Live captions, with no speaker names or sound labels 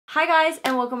Hi guys,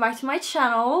 and welcome back to my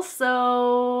channel.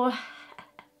 So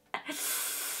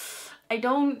I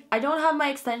don't have my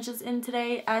extensions in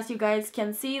today. As you guys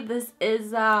can see, this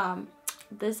is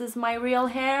my real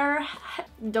hair.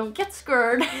 Don't get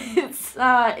scared.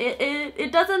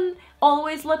 It doesn't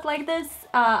always look like this.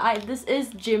 This is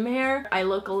gym hair. I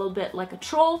look a little bit like a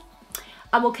troll.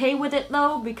 I'm okay with it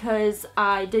though because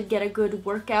I did get a good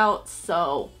workout,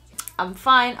 so I'm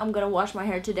fine. I'm gonna wash my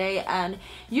hair today, and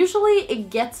usually it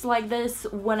gets like this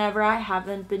whenever I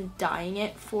haven't been dyeing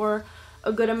it for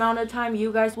a good amount of time.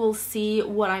 You guys will see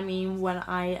what I mean when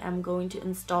I am going to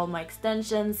install my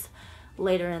extensions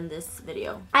later in this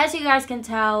video. As you guys can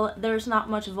tell, there's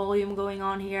not much volume going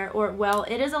on here, or well,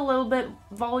 it is a little bit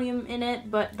volume in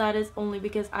it, but that is only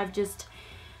because I've just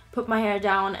put my hair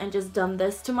down and just done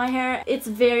this to my hair. It's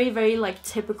very like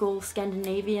typical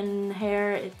Scandinavian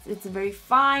hair. It's very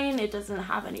fine. It doesn't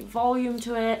have any volume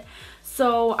to it.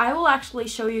 So I will actually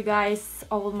show you guys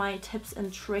all of my tips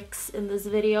and tricks in this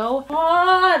video.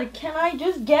 God, can I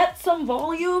just get some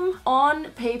volume on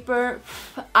paper?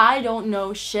 I don't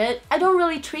know shit. I don't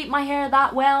really treat my hair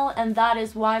that well, and that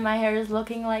is why my hair is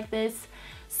looking like this.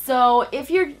 So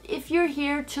if you're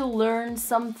here to learn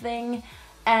something,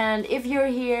 and if you're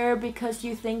here because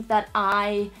you think that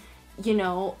I, you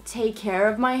know, take care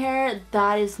of my hair,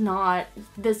 this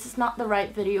is not the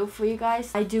right video for you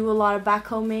guys. I do a lot of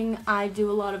backcombing, I do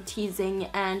a lot of teasing,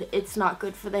 and it's not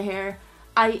good for the hair.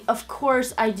 Of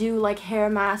course I do like hair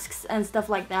masks and stuff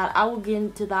like that. I will get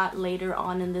into that later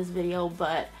on in this video,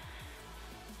 but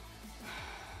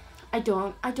I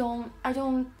don't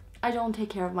take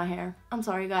care of my hair. I'm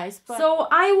sorry guys. So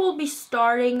I will be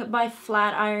starting by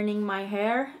flat ironing my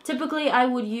hair. Typically I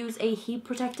would use a heat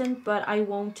protectant, but I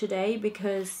won't today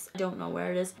because I don't know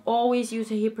where it is. Always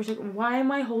use a heat protectant. Why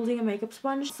am I holding a makeup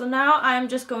sponge? So now I'm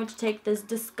just going to take this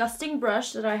disgusting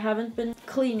brush that I haven't been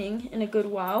cleaning in a good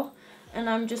while, and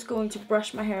I'm just going to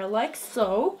brush my hair like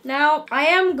so. Now I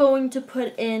am going to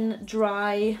put in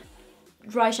dry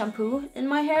shampoo in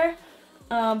my hair,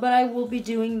 but I will be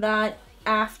doing that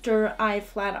after I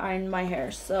flat iron my hair.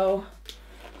 So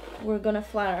we're gonna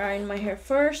flat iron my hair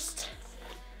first,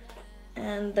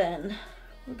 and then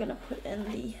we're gonna put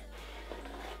in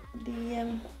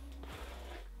the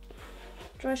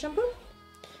dry shampoo.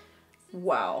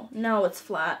 Wow, now it's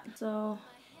flat. So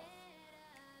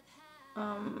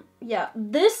yeah,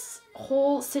 this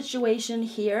whole situation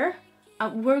here,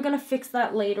 we're gonna fix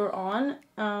that later on,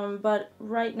 but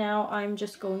right now I'm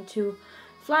just going to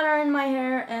flat iron my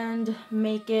hair and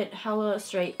make it hella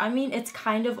straight. I mean, it's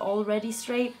kind of already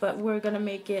straight, but we're gonna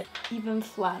make it even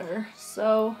flatter.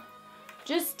 So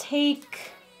just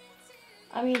take,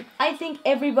 I mean, I think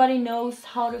everybody knows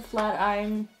how to flat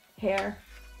iron hair.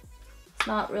 It's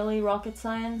not really rocket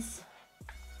science.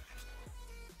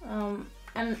 And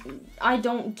I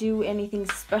don't do anything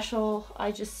special.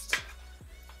 I just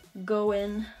go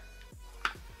in.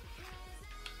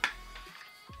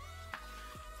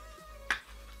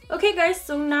 Okay guys,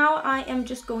 so now I am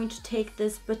just going to take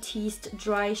this Batiste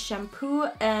dry shampoo,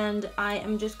 and I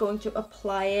am just going to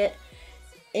apply it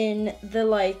in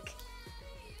the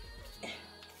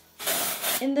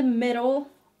in the middle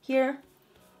here.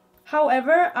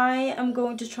 However, I am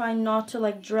going to try not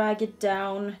to drag it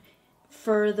down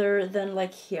further than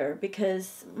here,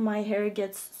 because my hair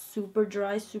gets super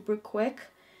dry super quick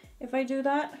if I do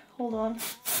that. Hold on.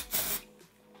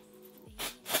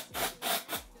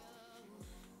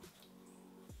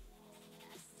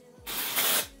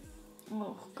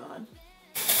 Oh god.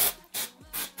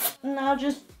 Now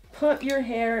just put your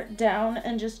hair down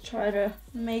and just try to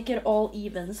make it all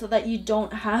even so that you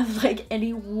don't have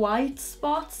any white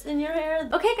spots in your hair.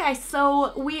 Okay guys,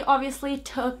 so we obviously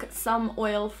took some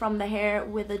oil from the hair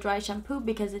with the dry shampoo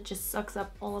because it just sucks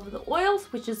up all of the oils,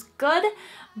 which is good,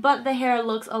 but the hair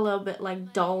looks a little bit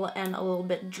dull and a little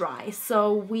bit dry.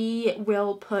 So we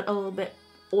will put a little bit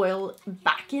oil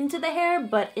back into the hair,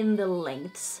 but in the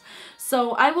lengths.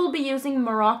 So I will be using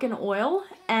Moroccan Oil,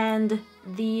 and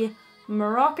the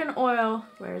Moroccan Oil,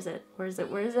 where is it?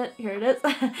 Here it is.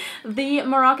 The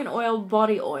Moroccan Oil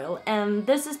body oil, and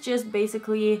this is just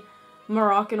basically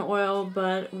Moroccan oil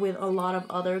but with a lot of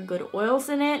other good oils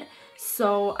in it.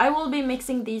 So I will be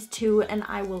mixing these two and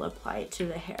I will apply it to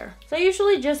the hair. So I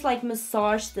usually just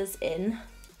massage this in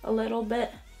a little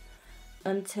bit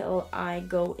until I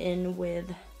go in with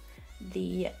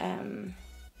the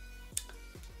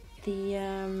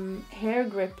hair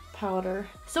grip powder.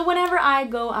 So whenever I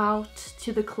go out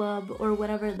to the club or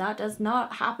whatever, that does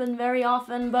not happen very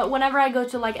often, but whenever I go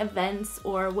to events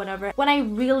or whatever, when I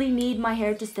really need my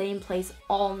hair to stay in place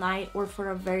all night or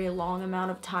for a very long amount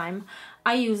of time,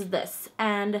 I use this.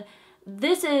 And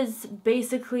This is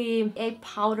basically a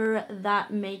powder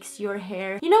that makes your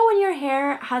hair, you know, when your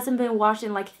hair hasn't been washed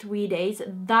in like 3 days,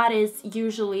 that is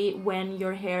usually when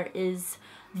your hair is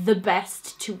the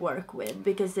best to work with,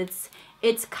 because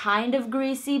it's kind of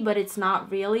greasy, but it's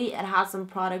not really. It has some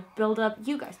product buildup.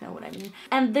 You guys know what I mean.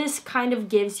 And this kind of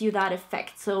gives you that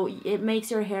effect. So it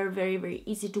makes your hair very, very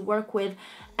easy to work with.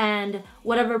 And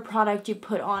whatever product you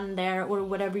put on there or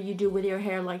whatever you do with your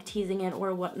hair, like teasing it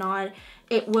or whatnot,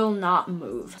 it will not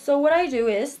move. So what I do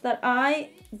is that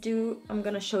I'm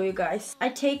gonna show you guys. I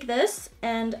take this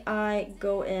and I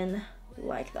go in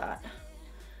like that.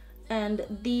 And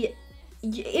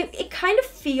it kind of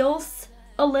feels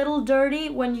a little dirty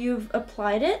when you've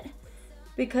applied it,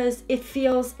 because it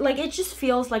just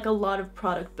feels like a lot of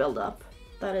product buildup.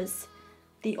 That is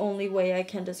the only way I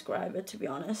can describe it, to be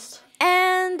honest.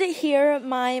 And here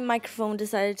my microphone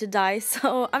decided to die,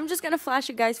 so I'm just gonna flash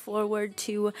you guys forward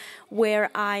to where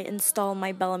I install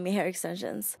my Bellamy hair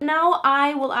extensions. Now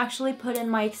I will actually put in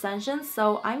my extensions,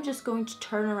 so I'm just going to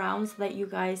turn around so that you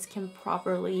guys can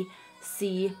properly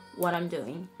see what I'm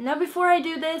doing. Now before I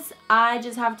do this, I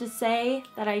just have to say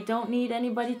that I don't need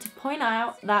anybody to point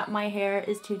out that my hair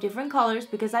is 2 different colors,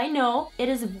 because I know it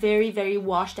is very, very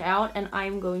washed out and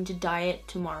I'm going to dye it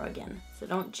tomorrow again. So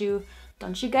don't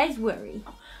you guys worry.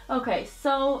 Okay,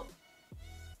 so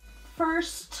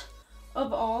first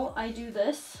of all, I do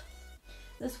this.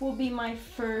 This will be my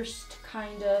first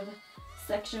kind of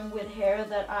section with hair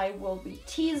that I will be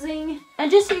teasing.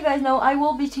 And just so you guys know, I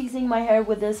will be teasing my hair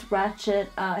with this ratchet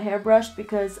hairbrush,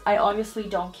 because I obviously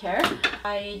don't care.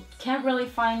 I can't really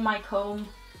find my comb,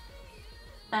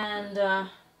 and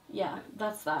yeah,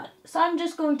 that's that. So I'm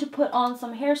just going to put on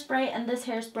some hairspray, and this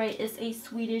hairspray is a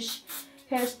Swedish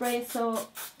hairspray, so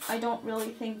I don't really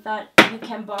think that you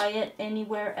can buy it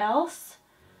anywhere else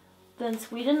than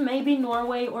Sweden. Maybe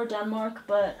Norway or Denmark,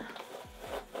 but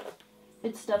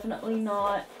it's definitely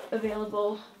not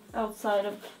available outside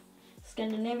of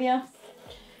Scandinavia.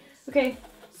 Okay,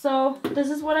 so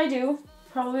this is what I do.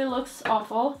 Probably looks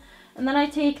awful. And then I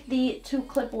take the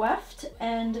 2-clip weft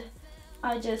and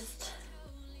I just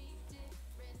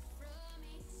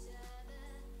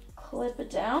clip it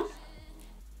down.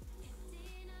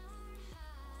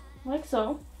 Like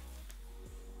so.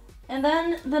 And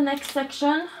then the next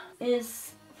section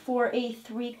is for a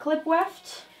 3-clip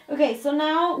weft. Okay, so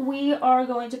now we are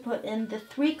going to put in the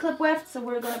 3-clip weft. So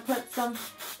we're going to put some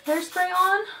hairspray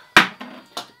on.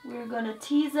 We're going to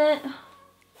tease it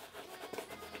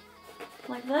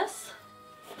like this.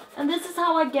 And this is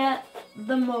how I get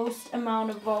the most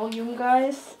amount of volume,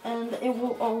 guys. And it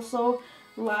will also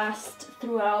last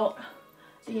throughout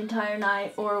the entire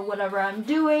night or whatever I'm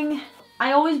doing.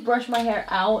 I always brush my hair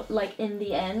out like in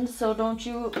the end, so don't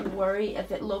you worry if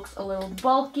it looks a little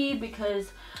bulky,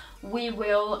 because we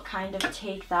will kind of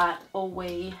take that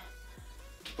away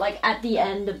like at the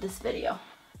end of this video.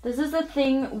 This is the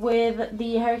thing with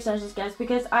the hair extensions, guys,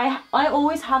 because I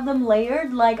always have them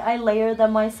layered, like I layer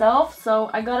them myself,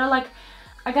 so I gotta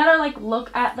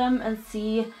look at them and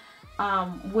see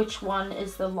which one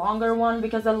is the longer one,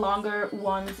 because the longer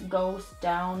ones goes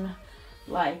down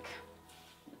like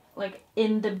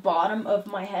in the bottom of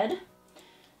my head.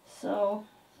 So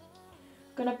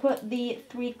I'm gonna put the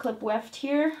 3-clip weft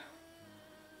here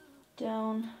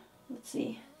down, let's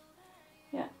see,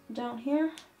 yeah, down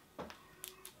here,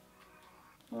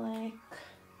 like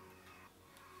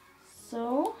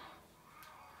so.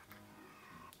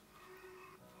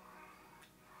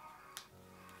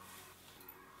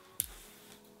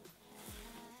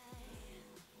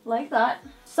 Like that.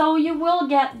 So you will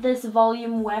get this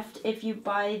volume weft if you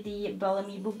buy the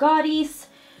Bellamy BOO-GATTI's,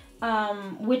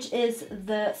 which is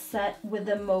the set with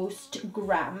the most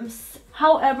grams.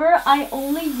 However, I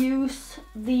only use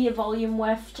the volume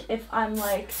weft if I'm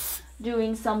like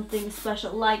doing something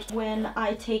special, like when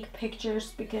I take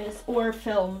pictures or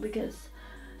film, because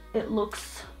it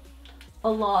looks a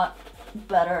lot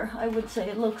better. I would say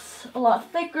it looks a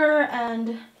lot thicker,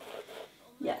 and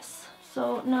yes.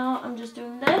 So now I'm just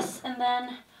doing this, and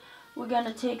then we're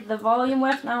gonna take the volume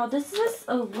weft. Now this is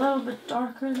a little bit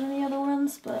darker than the other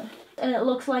ones, and it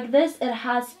looks like this. It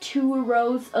has 2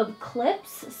 rows of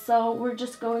clips, so we're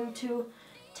just going to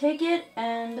take it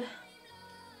and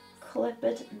clip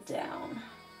it down.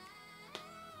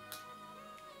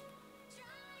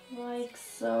 Like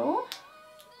so.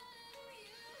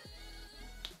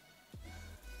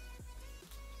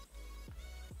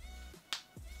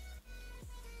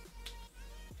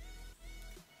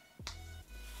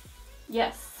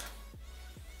 Yes.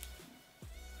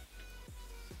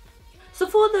 So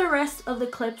for the rest of the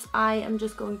clips, I am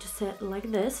just going to sit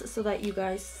like this so that you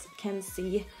guys can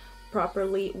see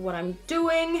properly what I'm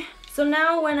doing. So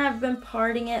now when I've been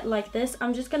parting it like this,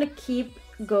 I'm just gonna keep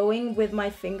going with my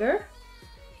finger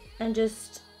and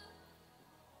just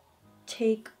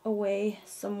take away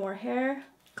some more hair.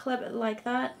 Clip it like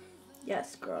that.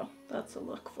 Yes, girl, that's a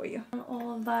look for you. On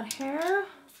all of that hair,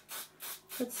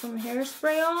 put some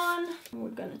hairspray on, and we're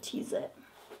gonna tease it.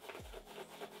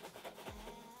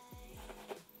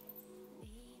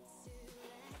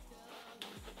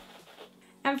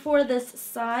 And for this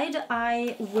side,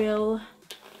 I will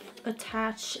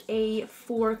attach a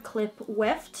 4-clip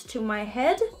weft to my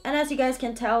head. And as you guys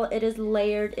can tell, it is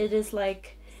layered. It is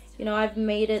like, you know, I've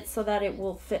made it so that it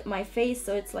will fit my face.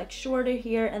 So it's like shorter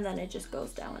here and then it just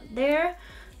goes down there.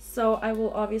 So I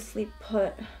will obviously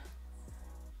put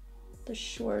the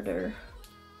shorter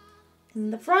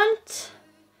in the front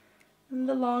and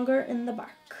the longer in the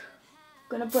back.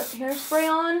 I'm gonna put hairspray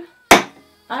on.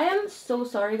 I am so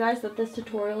sorry guys that this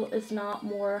tutorial is not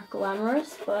more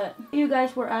glamorous, but you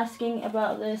guys were asking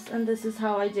about this and this is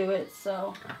how I do it,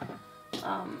 so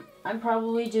I'm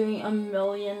probably doing a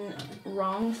million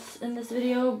wrongs in this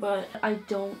video, but I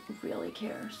don't really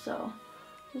care. So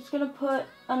I'm just gonna put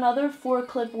another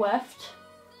 4-clip weft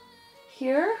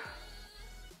here,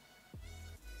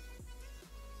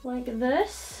 like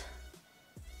this,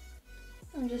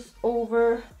 and just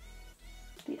over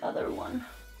the other one.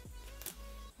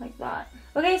 Like that.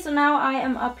 Okay, so now I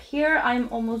am up here. I'm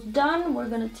almost done. We're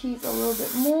gonna tease a little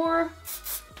bit more.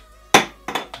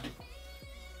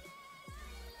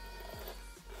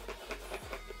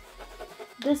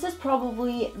 This is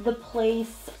probably the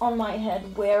place on my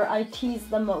head where I tease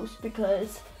the most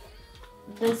because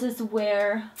this is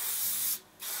where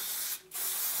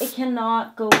it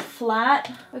cannot go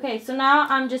flat. Okay, so now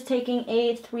I'm just taking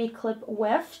a 3-clip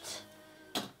weft.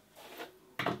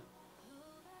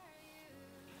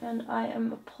 And I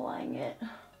am applying it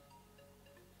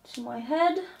to my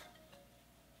head,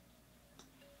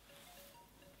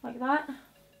 like that.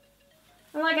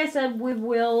 And like I said, we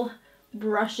will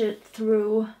brush it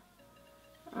through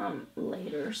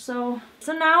later. So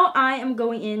now I am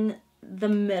going in the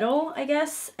middle, I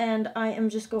guess, and I am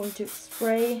just going to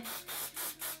spray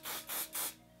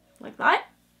like that.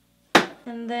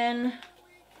 And then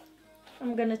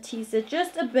I'm gonna tease it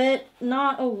just a bit,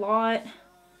 not a lot.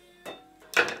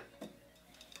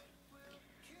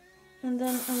 And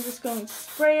then I'm just going to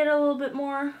spray it a little bit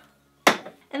more.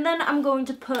 And then I'm going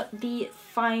to put the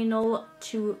final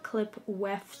 2-clip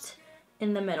weft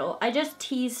in the middle. I just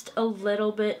teased a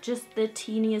little bit, just the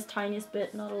teeniest, tiniest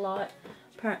bit, not a lot.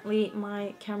 Apparently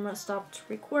my camera stopped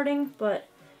recording, but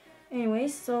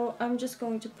anyways, so I'm just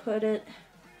going to put it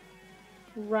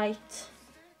right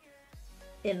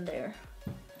in there.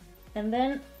 And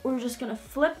then we're just gonna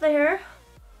flip the hair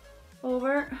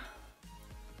over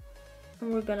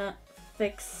and we're gonna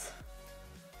fix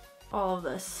all of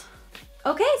this.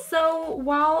 Okay, so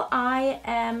while I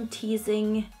am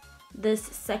teasing this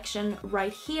section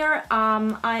right here,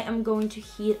 I am going to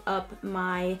heat up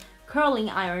my curling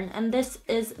iron, and this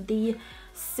is the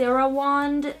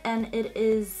CeraWand, and it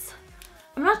is,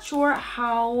 I'm not sure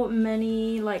how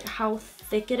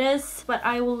thick it is, but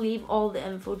I will leave all the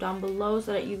info down below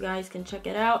so that you guys can check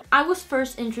it out. I was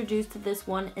first introduced to this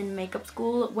one in makeup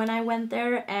school when I went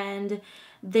there, and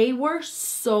they were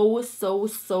so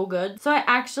good. So I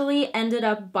actually ended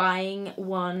up buying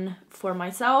one for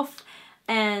myself,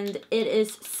 and it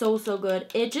is so good.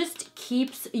 It just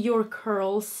keeps your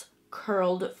curls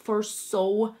curled for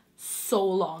so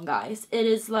long, guys. It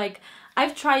is like,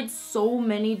 I've tried so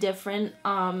many different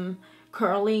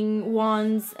curling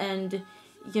ones, and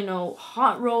you know,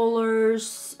 hot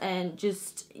rollers, and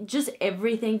just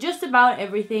everything, just about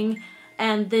everything,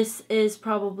 and this is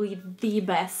probably the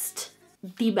best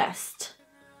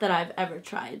that I've ever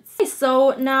tried.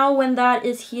 So now when that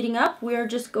is heating up, we're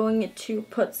just going to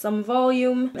put some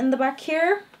volume in the back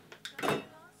here.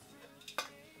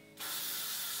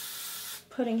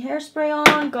 Putting hairspray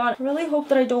on. God, I really hope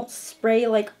that I don't spray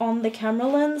like on the camera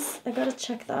lens. I gotta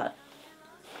check that.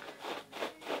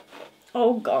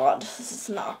 Oh God, this is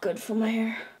not good for my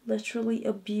hair. Literally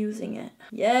abusing it.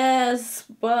 Yes,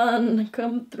 bun,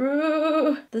 come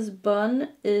through. This bun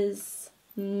is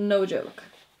no joke.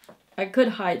 I could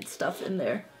hide stuff in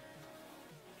there.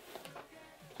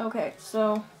 Okay,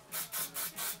 so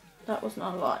that was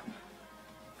not a lot.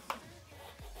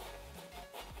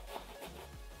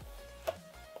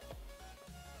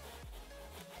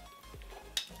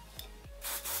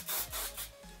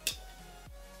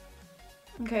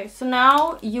 Okay, so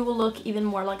now you will look even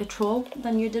more like a troll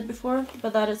than you did before,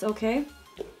 but that is okay.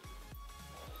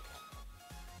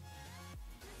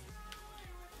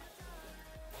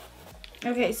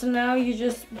 Okay, so now you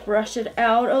just brush it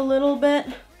out a little bit.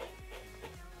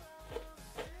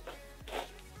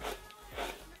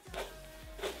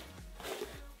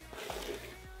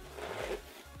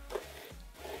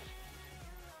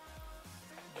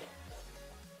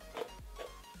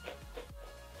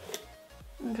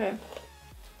 Okay.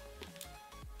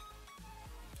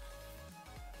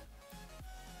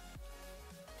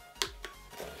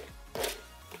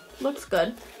 Looks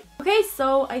good. Okay,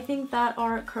 so I think that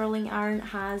our curling iron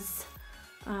has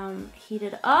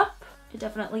heated up. It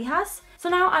definitely has. So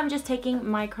now I'm just taking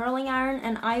my curling iron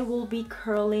and I will be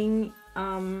curling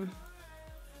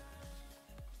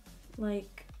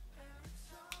like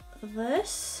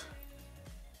this.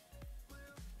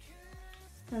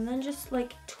 And then just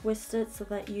like twist it so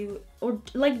that you, or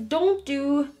like don't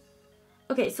do,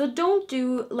 okay, so don't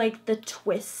do like the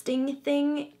twisting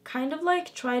thing. Kind of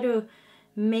like try to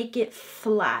make it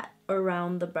flat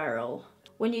around the barrel.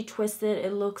 When you twist it,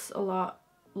 it looks a lot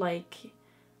like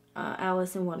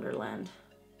Alice in Wonderland.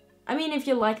 I mean, if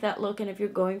you like that look and if you're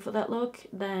going for that look,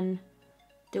 then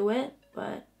do it,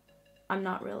 but I'm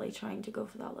not really trying to go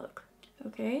for that look.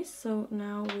 Okay, so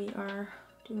now we are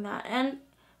doing that. And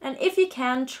if you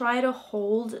can, try to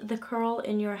hold the curl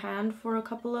in your hand for a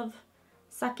couple of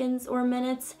seconds or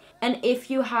minutes. And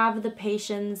if you have the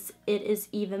patience, it is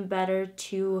even better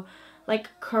to like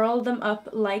curl them up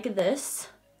like this,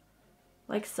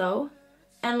 like so,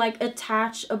 and like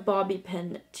attach a bobby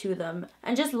pin to them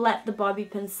and just let the bobby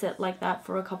pin sit like that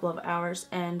for a couple of hours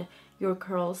and your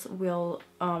curls will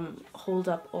hold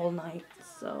up all night.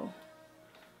 So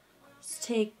just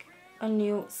take a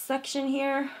new section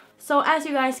here. So as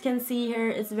you guys can see here,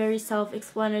 it's very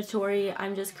self-explanatory.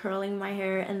 I'm just curling my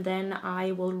hair and then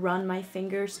I will run my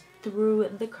fingers through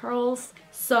the curls.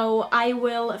 So I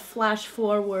will flash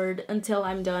forward until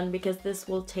I'm done because this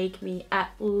will take me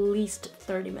at least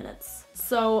 30 minutes.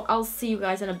 So I'll see you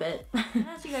guys in a bit.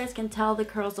 As you guys can tell, the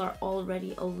curls are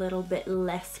already a little bit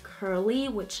less curly,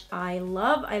 which I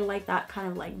love. I like that kind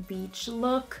of like beach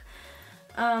look.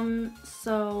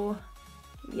 So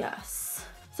yes.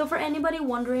 So for anybody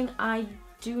wondering, I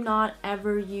do not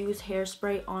ever use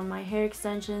hairspray on my hair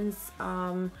extensions.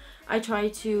 I try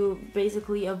to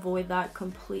basically avoid that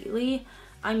completely.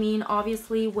 I mean,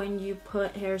 obviously when you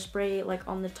put hairspray like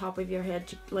on the top of your head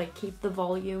to like keep the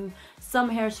volume, some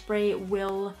hairspray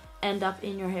will end up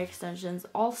in your hair extensions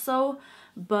also,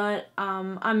 but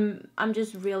I'm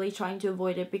just really trying to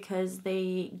avoid it because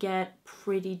they get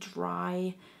pretty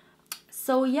dry.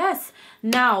 So yes,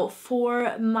 now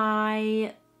for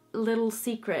my little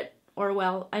secret, or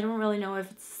well, I don't really know if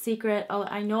it's a secret.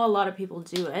 I know a lot of people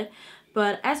do it,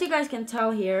 but as you guys can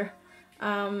tell here,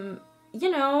 you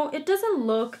know, it doesn't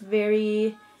look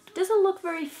very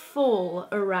full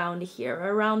around here,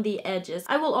 around the edges.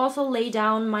 I will also lay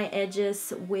down my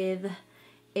edges with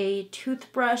a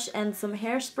toothbrush and some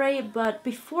hairspray, but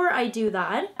before I do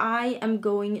that, I am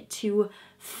going to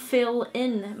fill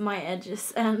in my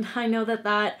edges, and I know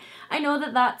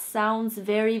that sounds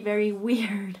very, very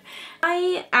weird.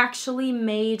 I actually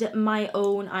made my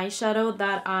own eyeshadow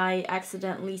that I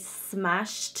accidentally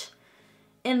smashed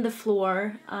in the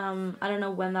floor. I don't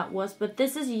know when that was, but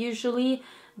this is usually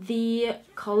the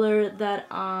color that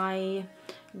I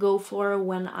go for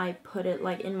when I put it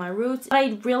like in my roots. But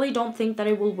I really don't think that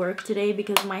it will work today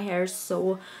because my hair is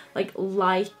so like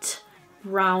light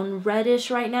brown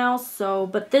reddish right now. So,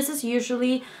 but this is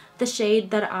usually the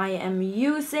shade that I am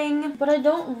using, but I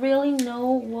don't really know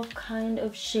what kind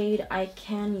of shade I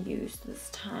can use this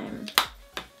time.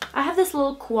 I have this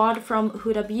little quad from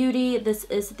Huda Beauty. This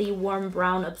is the Warm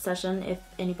Brown Obsession, if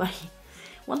anybody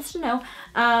wants to know.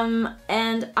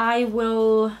 And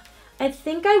I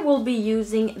think I will be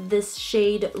using this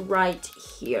shade right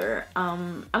here.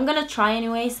 I'm gonna try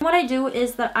anyways. What I do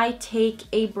is that I take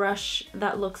a brush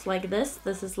that looks like this.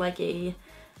 This is like a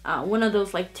one of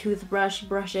those like toothbrush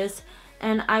brushes,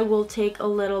 and I will take a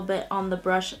little bit on the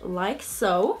brush like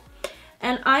so.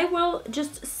 And I will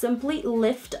just simply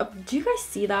lift up. Do you guys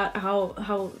see that?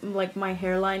 How like my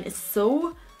hairline is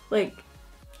so like,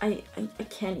 I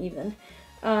can't even.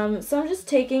 So I'm just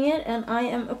taking it and I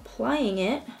am applying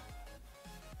it.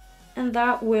 And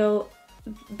that will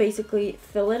basically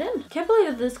fill it in. Can't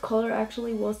believe that this color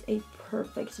actually was a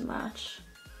perfect match.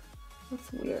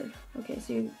 That's weird. Okay,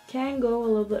 so you can go a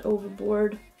little bit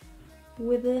overboard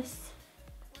with this.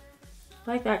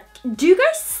 Like that. Do you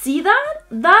guys see that?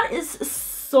 That is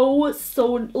so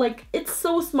like, it's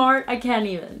so smart. I can't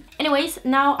even. Anyways,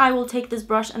 now I will take this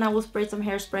brush and I will spray some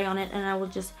hairspray on it, and I will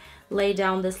just lay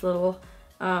down this little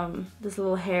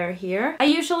hair here. I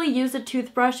usually use a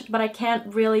toothbrush, but I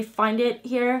can't really find it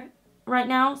here right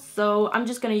now, so I'm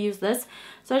just gonna use this.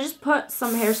 So I just put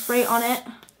some hairspray on it,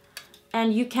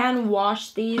 and you can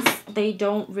wash these. They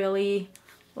don't really,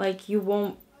 like, you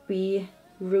won't be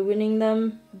ruining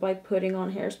them by putting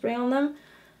on hairspray on them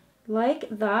like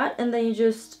that, and then you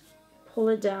just pull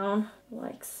it down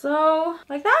like so,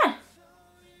 like that.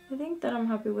 I think that I'm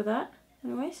happy with that.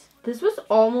 Anyways, this was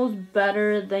almost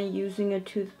better than using a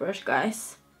toothbrush,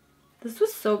 guys. This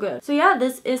was so good. So yeah,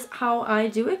 this is how I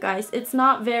do it, guys. It's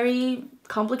not very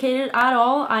complicated at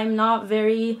all. I'm not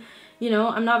very, you know,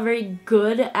 I'm not very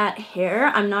good at hair.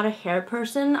 I'm not a hair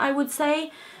person, I would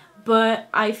say. But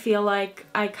I feel like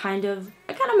I kind of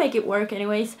make it work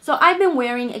anyways. So I've been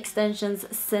wearing extensions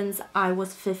since I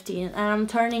was 15, and I'm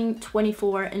turning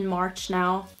 24 in March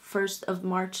now, 1st of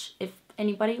March, if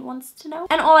anybody wants to know.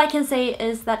 And all I can say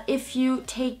is that if you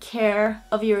take care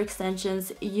of your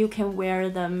extensions, you can wear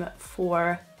them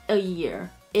for a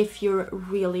year if you're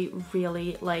really,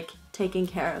 really like taking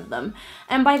care of them.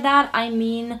 And by that I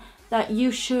mean that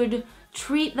you should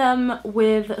treat them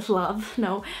with love.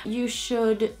 No, you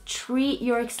should treat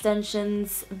your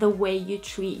extensions the way you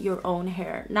treat your own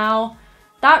hair. Now,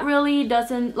 that really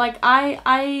doesn't, like,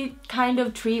 I kind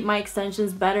of treat my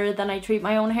extensions better than I treat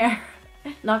my own hair.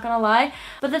 Not gonna lie.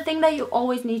 But the thing that you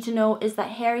always need to know is that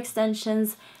hair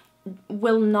extensions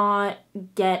will not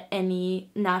get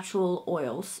any natural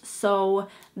oils. So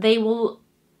they will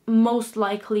most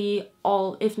likely,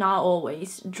 all if not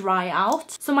always, dry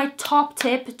out. So my top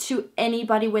tip to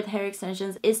anybody with hair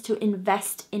extensions is to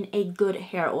invest in a good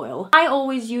hair oil. I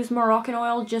always use Moroccan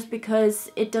oil just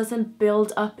because it doesn't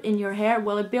build up in your hair.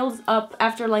 Well, it builds up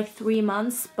after like 3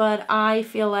 months, but I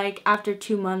feel like after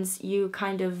 2 months you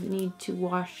kind of need to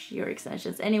wash your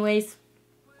extensions anyways.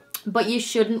 But you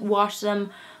shouldn't wash them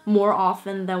more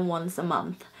often than once a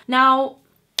month. Now,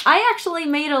 I actually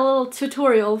made a little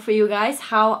tutorial for you guys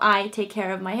how I take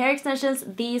care of my hair extensions.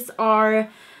 These are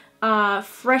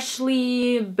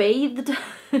freshly bathed.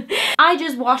 I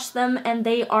just washed them and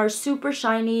they are super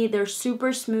shiny, they're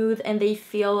super smooth, and they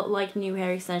feel like new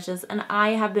hair extensions, and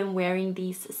I have been wearing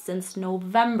these since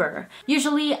November.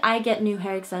 Usually I get new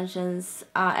hair extensions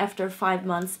after 5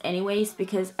 months anyways,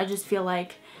 because I just feel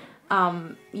like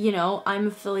you know, I'm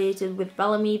affiliated with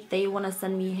Bellamy, they want to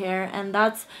send me hair, and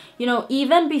that's, you know,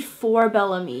 even before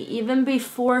Bellamy, even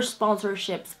before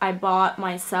sponsorships, I bought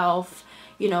myself,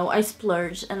 you know, I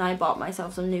splurged and I bought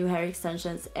myself some new hair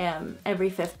extensions every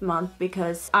 5th month,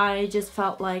 because I just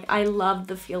felt like I loved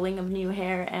the feeling of new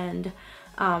hair, and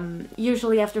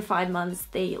usually after 5 months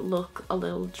they look a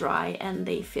little dry and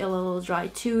they feel a little dry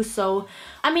too. So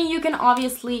I mean, you can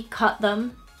obviously cut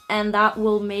them and that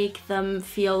will make them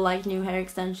feel like new hair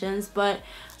extensions, but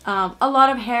a lot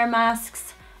of hair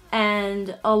masks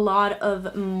and a lot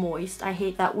of moist, I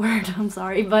hate that word, I'm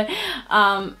sorry, but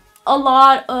a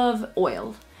lot of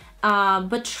oil.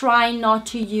 But try not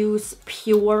to use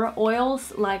pure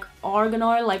oils like argan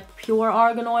oil, like pure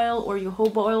argan oil or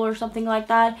jojoba oil or something like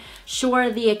that.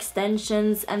 Sure, the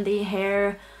extensions and the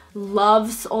hair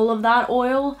loves all of that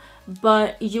oil,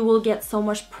 but you will get so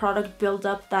much product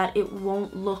buildup that it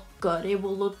won't look good. It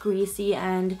will look greasy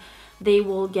and they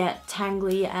will get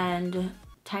tangly and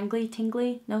tangly,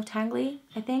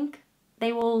 I think.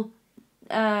 They will,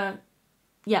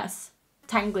 yes,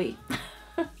 tangly.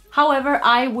 However,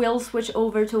 I will switch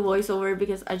over to voiceover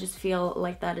because I just feel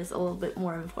like that is a little bit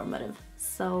more informative.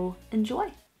 So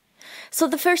enjoy. So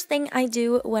the first thing I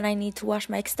do when I need to wash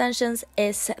my extensions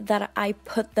is that I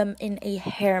put them in a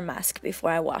hair mask before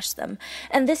I wash them.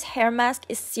 And this hair mask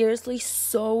is seriously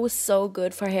so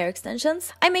good for hair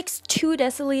extensions. I mix 2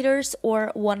 deciliters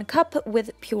or 1 cup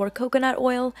with pure coconut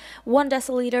oil, 1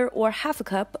 deciliter or half a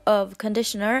cup of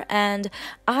conditioner, and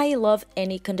I love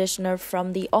any conditioner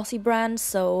from the Aussie brand,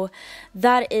 so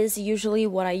that is usually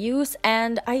what I use.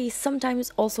 And I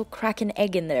sometimes also crack an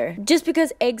egg in there, just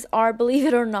because eggs are, believe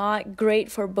it or not, great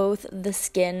for both the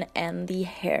skin and the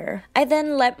hair. I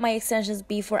then let my extensions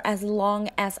be for as long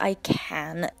as I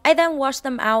can. I then wash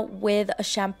them out with a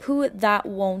shampoo that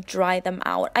won't dry them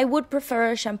out. I would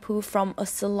prefer a shampoo from a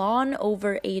salon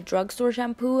over a drugstore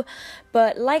shampoo,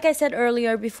 but like I said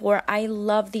earlier before, I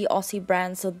love the Aussie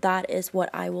brand, so that is what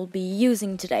I will be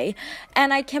using today.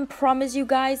 And I can promise you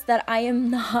guys that I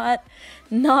am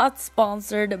not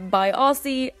sponsored by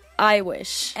Aussie. I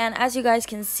wish. And as you guys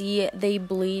can see, they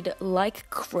bleed like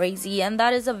crazy, and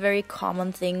that is a very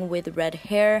common thing with red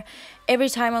hair. every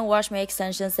time I wash my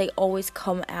extensions, they always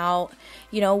come out,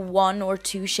 you know, 1 or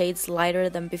 2 shades lighter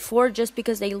than before, just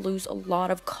because they lose a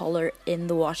lot of color in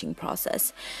the washing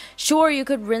process. Sure, you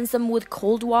could rinse them with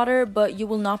cold water, but you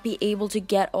will not be able to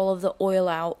get all of the oil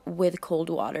out with cold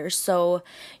water. So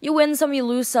you win some, you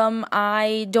lose some.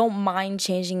 I don't mind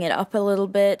changing it up a little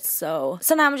bit. So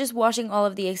now I'm just washing all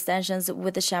of the extensions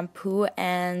with the shampoo,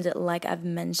 and like I've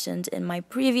mentioned in my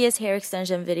previous hair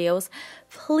extension videos,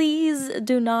 please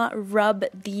do not rub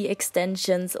the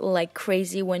extensions like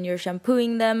crazy when you're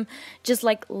shampooing them. Just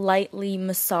like lightly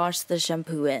massage the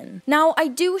shampoo in. Now I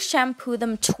do shampoo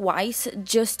them twice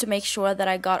just to make sure that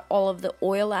I got all of the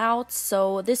oil out,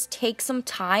 so this takes some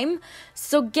time.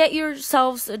 So get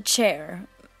yourselves a chair.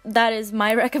 That is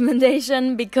my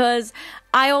recommendation, because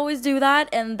I always do that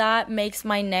and that makes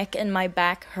my neck and my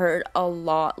back hurt a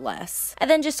lot less. I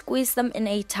then just squeeze them in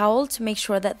a towel to make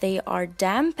sure that they are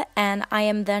damp, and I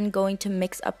am then going to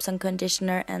mix up some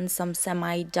conditioner and some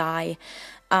semi-dye.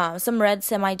 Some red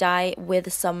semi-dye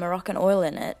with some Moroccan oil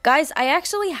in it. Guys, I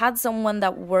actually had someone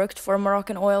that worked for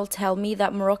Moroccan Oil tell me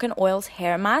that Moroccan Oil's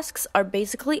hair masks are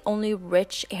basically only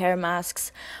rich hair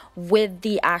masks with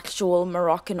the actual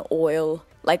Moroccan oil,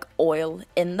 like oil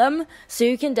in them. So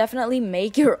you can definitely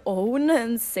make your own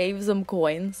and save some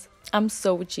coins. I'm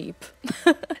so cheap.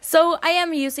 So I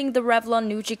am using the Revlon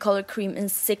Nude Color Cream in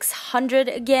 600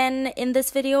 again in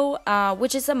this video,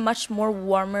 which is a much more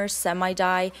warmer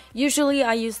semi-dye. Usually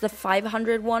I use the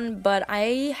 500 one, but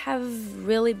I have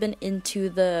really been into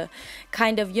the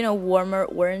kind of, you know, warmer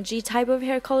orangey type of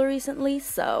hair color recently,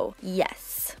 so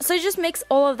yes. So just mix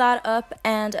all of that up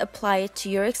and apply it to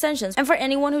your extensions. And for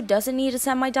anyone who doesn't need a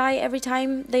semi-dye every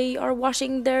time they are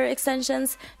washing their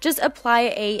extensions, just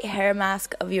apply a hair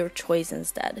mask of your choice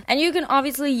instead. And you can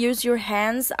obviously use your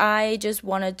hands. I just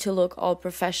wanted to look all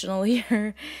professional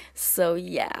here. So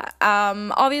yeah,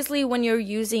 obviously when you're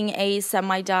using a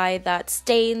semi-dye that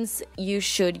stains, you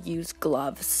should use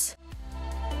gloves.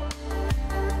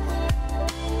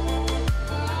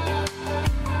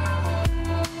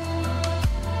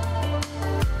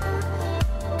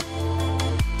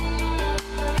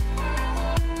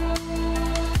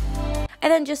 I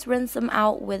then just rinse them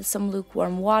out with some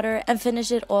lukewarm water and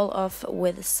finish it all off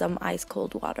with some ice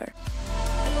cold water.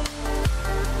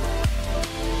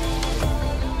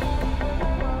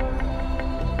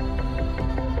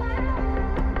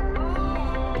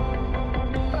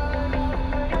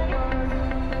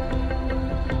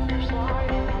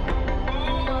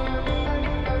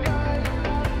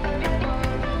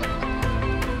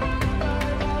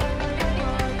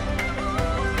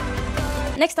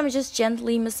 Next, I'm just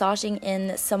gently massaging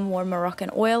in some more Moroccan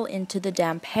oil into the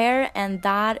damp hair, and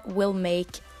that will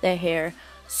make the hair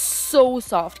so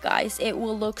soft, guys. It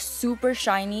will look super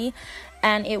shiny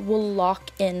and it will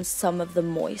lock in some of the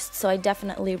moist, so I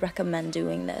definitely recommend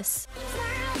doing this.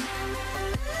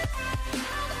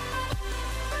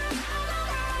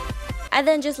 I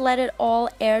then just let it all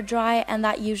air dry, and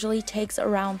that usually takes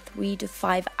around 3 to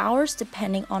 5 hours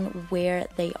depending on where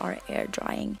they are air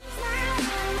drying.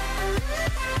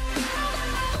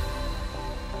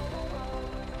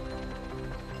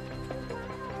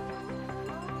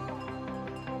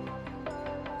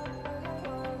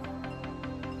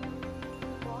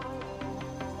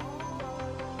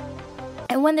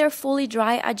 And when they're fully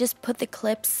dry, I just put the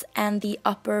clips and the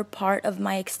upper part of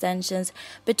my extensions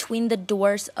between the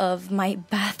doors of my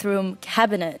bathroom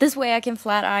cabinet. This way I can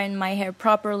flat iron my hair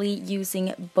properly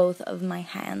using both of my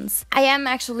hands. I am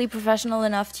actually professional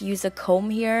enough to use a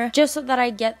comb here, just so that I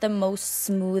get the most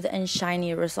smooth and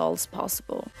shiny results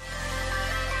possible.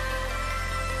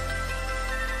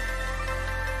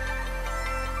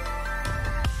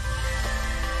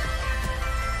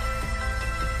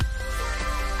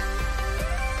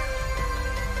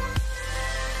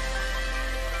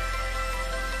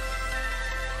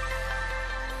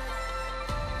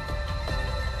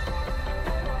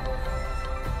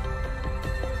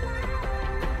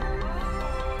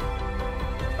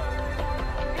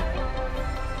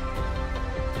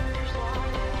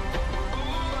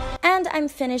 And I'm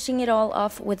finishing it all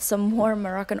off with some more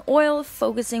Moroccan oil,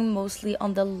 focusing mostly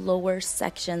on the lower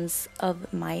sections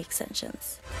of my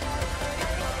extensions.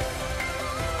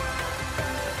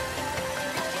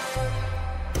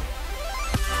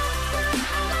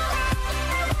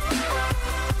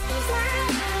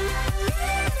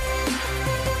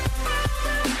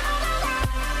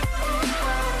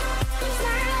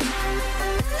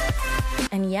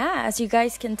 And yeah, as you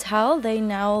guys can tell, they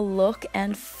now look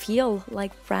and feel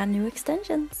like brand new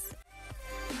extensions.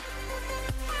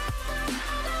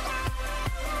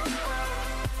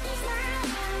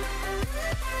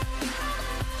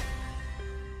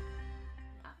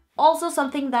 also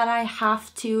something that I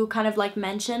have to kind of like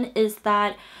mention is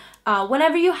that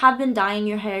whenever you have been dyeing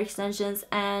your hair extensions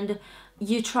and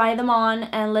you try them on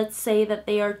and let's say that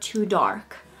they are too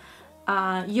dark,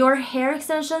 your hair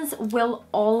extensions will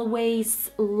always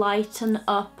lighten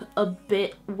up a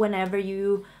bit whenever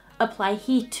you apply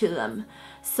heat to them.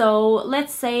 So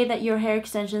let's say that your hair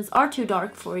extensions are too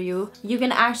dark for you. You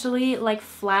can actually like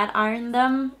flat iron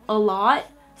them a lot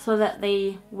so that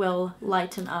they will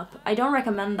lighten up. I don't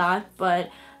recommend that, but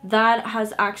that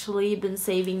has actually been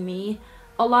saving me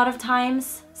a lot of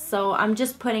times. So I'm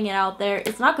just putting it out there.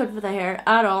 It's not good for the hair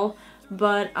at all,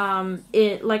 but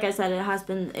it, like I said, it has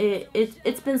been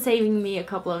it's been saving me a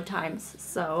couple of times.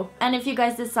 So, and if you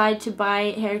guys decide to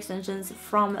buy hair extensions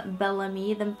from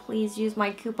Bellamy, then please use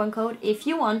my coupon code if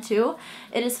you want to.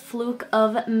 It is Fluke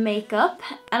of Makeup.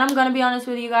 And I'm gonna be honest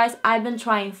with you guys, I've been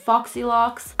trying Foxy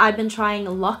Locks, I've been trying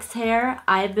Luxe Hair,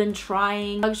 I've been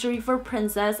trying Luxury for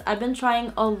Princess, I've been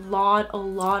trying a lot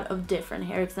of different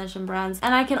hair extension brands,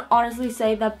 and I can honestly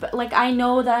say that, like, I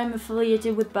know that I'm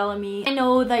affiliated with Bellamy. I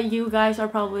know that you guys are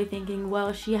probably thinking,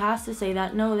 well, she has to say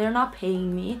that. No, they're not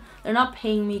paying me. They're not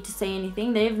paying me to say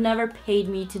anything. They've never paid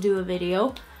me to do a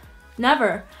video.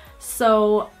 Never.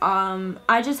 So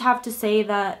I just have to say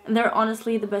that they're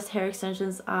honestly the best hair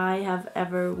extensions I have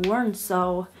ever worn.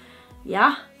 So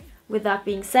yeah, with that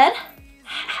being said,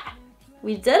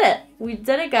 we did it. We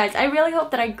did it, guys. I really hope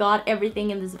that I got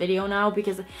everything in this video now,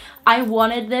 because I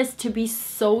wanted this to be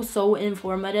so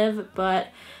informative, but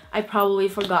I probably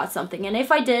forgot something. And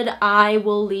if I did, I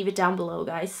will leave it down below,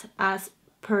 guys, as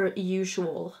per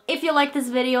usual. If you like this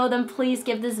video, then please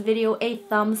give this video a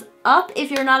thumbs up. If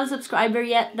you're not a subscriber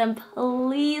yet, then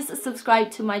please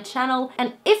subscribe to my channel.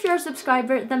 And if you're a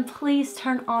subscriber, then please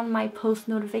turn on my post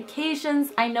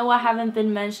notifications. I know I haven't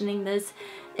been mentioning this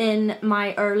in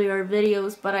my earlier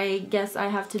videos, but I guess I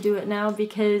have to do it now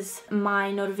because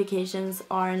my notifications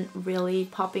aren't really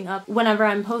popping up whenever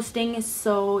I'm posting.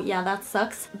 So yeah, that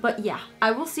sucks. But yeah,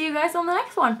 I will see you guys on the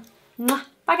next one. Mwah.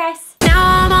 Bye, guys. Now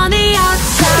I'm on the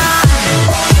outside.